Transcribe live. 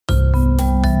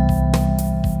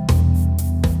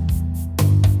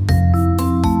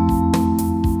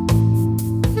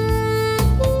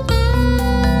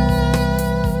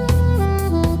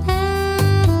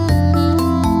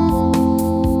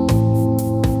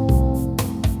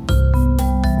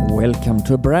Welcome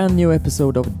to a brand new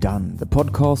episode of Done, the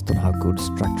podcast on how good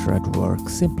structure at work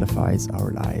simplifies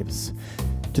our lives.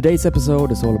 Today's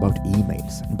episode is all about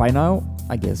emails. And by now,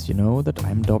 I guess you know that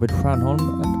I'm David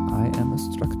Stjernholm and I am a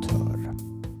structeur.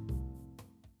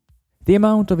 The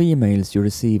amount of emails you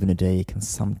receive in a day can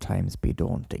sometimes be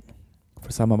daunting.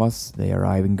 For some of us, they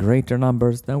arrive in greater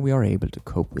numbers than we are able to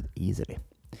cope with easily.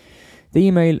 The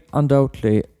email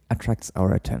undoubtedly attracts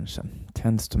our attention,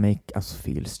 tends to make us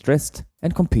feel stressed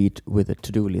and compete with the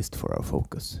to-do list for our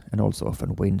focus, and also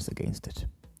often wins against it.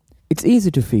 It's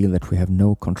easy to feel that we have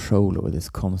no control over this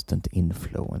constant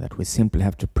inflow and that we simply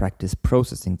have to practice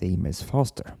processing the emails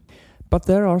faster. But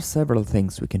there are several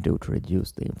things we can do to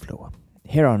reduce the inflow.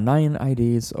 Here are 9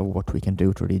 ideas of what we can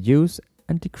do to reduce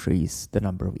and decrease the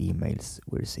number of emails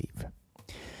we receive.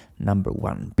 Number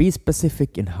 1. Be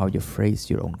specific in how you phrase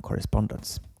your own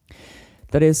correspondence.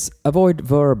 That is, avoid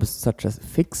verbs such as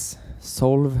fix,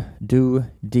 solve, do,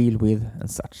 deal with, and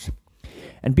such.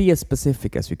 And be as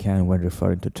specific as you can when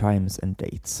referring to times and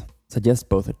dates. Suggest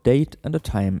both a date and a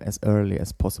time as early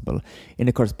as possible in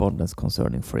a correspondence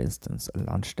concerning, for instance, a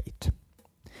lunch date.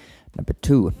 Number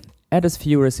 2. Add as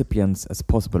few recipients as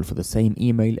possible for the same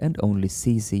email and only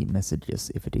CC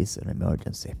messages if it is an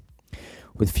emergency.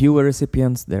 With fewer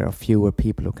recipients, there are fewer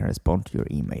people who can respond to your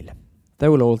email. There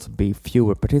will also be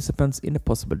fewer participants in a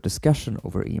possible discussion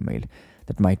over email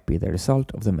that might be the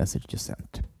result of the message you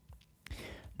sent.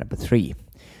 Number 3.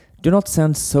 Do not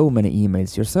send so many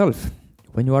emails yourself.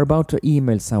 When you are about to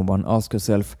email someone, ask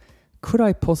yourself, could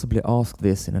I possibly ask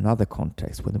this in another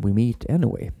context when we meet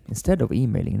anyway, instead of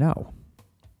emailing now?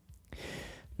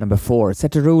 Number 4.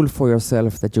 Set a rule for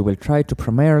yourself that you will try to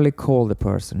primarily call the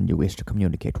person you wish to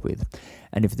communicate with.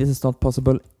 And if this is not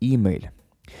possible, email,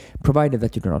 provided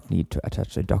that you do not need to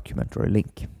attach a document or a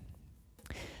link.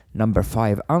 Number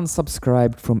 5.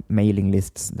 Unsubscribe from mailing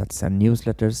lists that send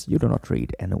newsletters you do not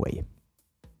read anyway.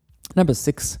 Number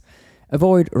 6.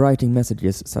 Avoid writing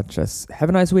messages such as "Have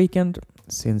a nice weekend,"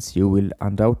 since you will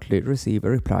undoubtedly receive a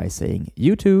reply saying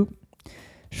 "You too."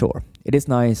 Sure, it is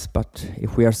nice, but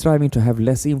if we are striving to have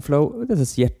less inflow, this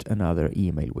is yet another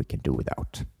email we can do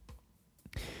without.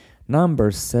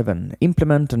 Number 7.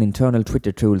 Implement an internal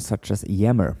Twitter tool such as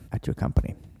Yammer at your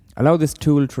company. Allow this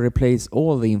tool to replace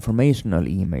all the informational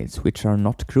emails which are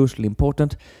not crucially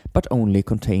important but only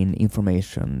contain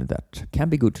information that can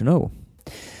be good to know.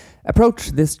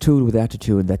 Approach this tool with the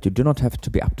attitude that you do not have to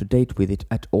be up to date with it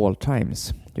at all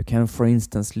times. You can, for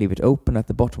instance, leave it open at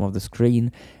the bottom of the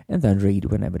screen and then read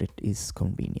whenever it is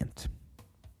convenient.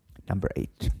 Number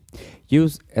 8.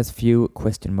 Use as few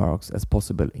question marks as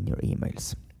possible in your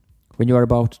emails. When you are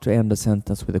about to end a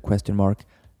sentence with a question mark,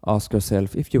 ask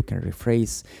yourself if you can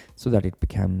rephrase so that it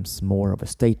becomes more of a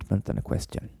statement than a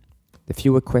question. The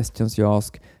fewer questions you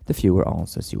ask, the fewer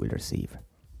answers you will receive.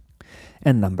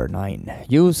 And number 9.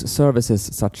 Use services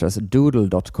such as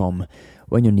doodle.com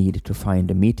when you need to find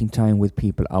a meeting time with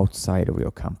people outside of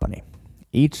your company.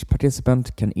 Each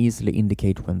participant can easily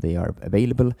indicate when they are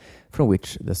available, from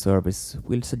which the service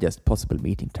will suggest possible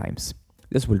meeting times.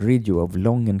 This will rid you of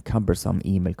long and cumbersome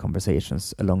email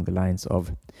conversations along the lines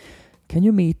of, "Can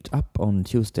you meet up on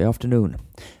Tuesday afternoon?"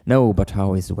 "No, but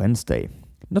how is Wednesday?"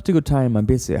 "Not a good time, I'm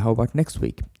busy. How about next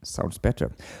week?" "Sounds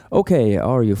better." "Okay,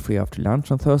 are you free after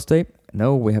lunch on Thursday?"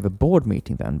 "No, we have a board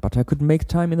meeting then, but I could make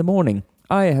time in the morning."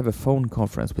 "I have a phone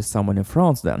conference with someone in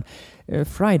France then.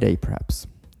 Friday perhaps,"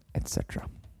 etc.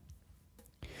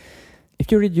 If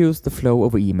you reduce the flow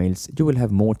of emails, you will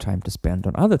have more time to spend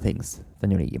on other things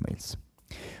than your emails.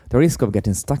 The risk of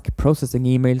getting stuck processing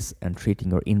emails and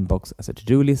treating your inbox as a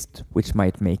to-do list, which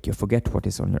might make you forget what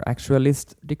is on your actual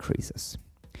list, decreases.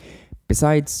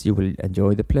 Besides, you will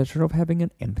enjoy the pleasure of having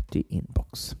an empty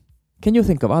inbox. Can you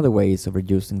think of other ways of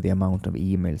reducing the amount of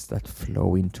emails that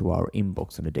flow into our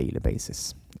inbox on a daily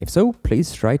basis? If so,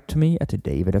 please write to me at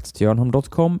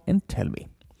david@stjernholm.com and tell me.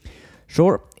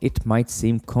 Sure, it might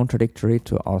seem contradictory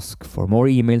to ask for more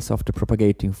emails after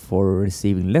propagating for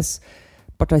receiving less,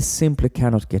 but I simply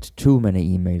cannot get too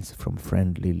many emails from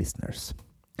friendly listeners.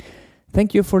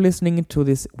 Thank you for listening to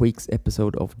this week's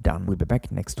episode of Done. We'll be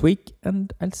back next week,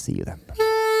 and I'll see you then.